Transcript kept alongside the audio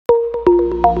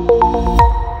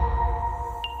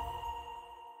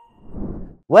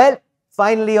Well,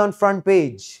 finally on front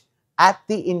page, at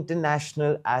the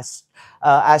International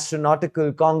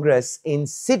Astronautical Congress in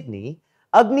Sydney,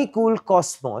 Agnikul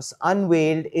Cosmos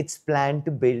unveiled its plan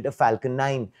to build a Falcon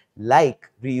 9-like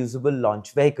reusable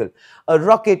launch vehicle, a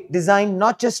rocket designed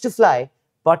not just to fly,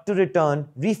 but to return,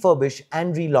 refurbish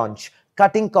and relaunch,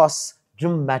 cutting costs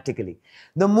dramatically.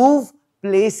 The move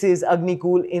places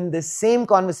Agnikul in the same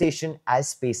conversation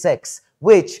as SpaceX,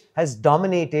 which has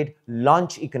dominated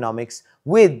launch economics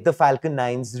with the Falcon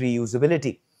 9's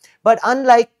reusability. But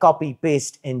unlike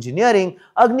copy-paste engineering,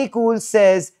 Agnikul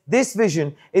says this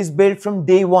vision is built from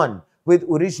day one with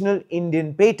original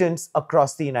Indian patents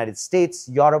across the United States,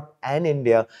 Europe and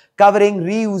India, covering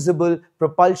reusable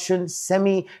propulsion,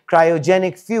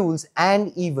 semi-cryogenic fuels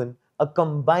and even a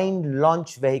combined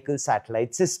launch vehicle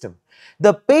satellite system.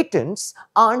 The patents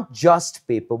aren't just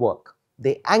paperwork.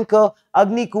 They anchor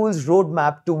Agnikul's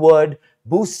roadmap toward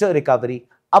booster recovery,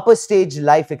 upper stage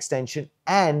life extension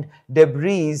and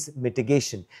debris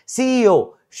mitigation.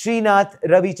 CEO Srinath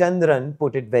Ravichandran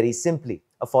put it very simply.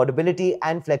 Affordability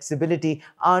and flexibility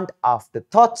aren't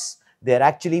afterthoughts, they're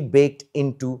actually baked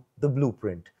into the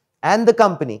blueprint. And the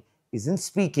company isn't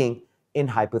speaking in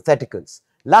hypotheticals.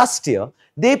 Last year,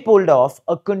 they pulled off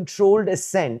a controlled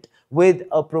ascent with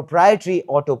a proprietary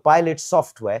autopilot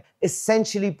software,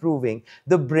 essentially proving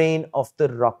the brain of the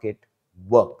rocket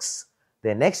works.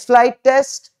 Their next flight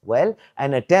test? Well,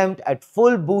 an attempt at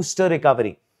full booster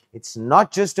recovery. It's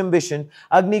not just ambition.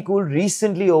 Agnikul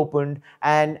recently opened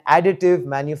an additive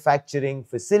manufacturing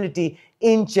facility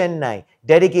in Chennai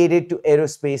dedicated to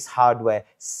aerospace hardware,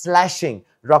 slashing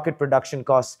rocket production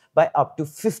costs by up to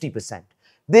 50%.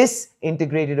 This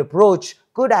integrated approach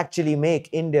could actually make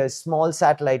India's small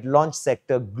satellite launch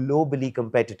sector globally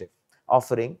competitive,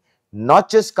 offering not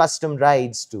just custom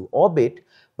rides to orbit,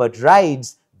 but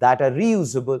rides that are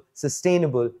reusable,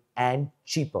 sustainable, and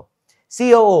cheaper.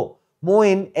 COO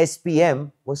Moin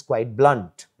SPM was quite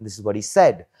blunt. This is what he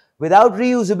said. Without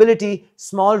reusability,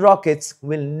 small rockets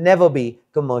will never be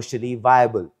commercially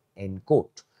viable. End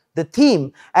quote. The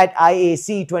theme at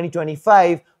IAC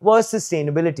 2025 was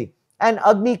sustainability, and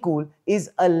Agnikul is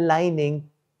aligning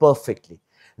perfectly.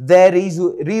 Their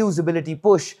reusability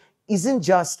push isn't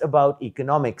just about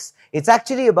economics. It's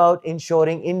actually about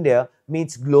ensuring India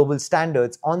meets global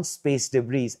standards on space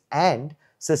debris and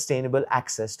sustainable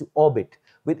access to orbit.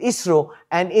 With ISRO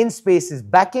and IN-SPACe's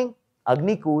backing,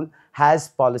 Agnikul has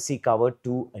policy cover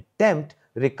to attempt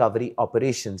recovery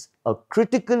operations, a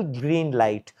critical green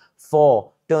light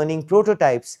for turning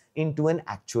prototypes into an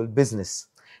actual business.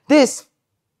 This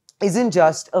isn't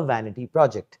just a vanity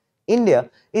project. India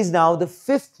is now the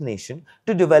fifth nation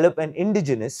to develop an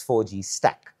indigenous 4G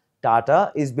stack.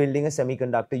 Tata is building a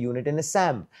semiconductor unit in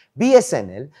Assam.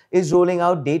 BSNL is rolling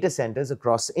out data centers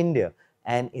across India.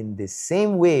 And in this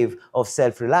same wave of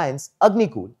self-reliance,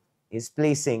 Agnikul is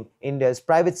placing India's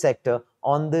private sector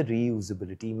on the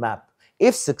reusability map.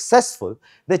 If successful,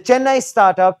 the Chennai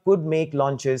startup could make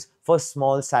launches for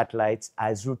small satellites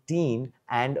as routine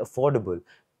and affordable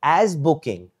as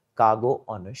booking cargo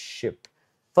on a ship.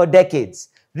 For decades,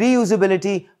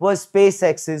 reusability was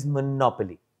SpaceX's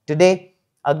monopoly. Today,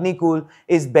 Agnikul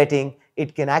is betting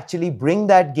it can actually bring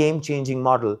that game-changing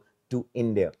model to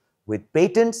India with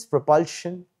patents,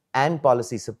 propulsion, and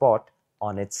policy support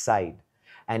on its side.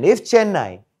 And if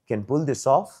Chennai can pull this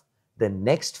off, the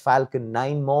next Falcon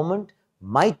 9 moment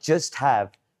might just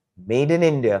have Made in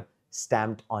India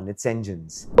stamped on its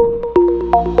engines.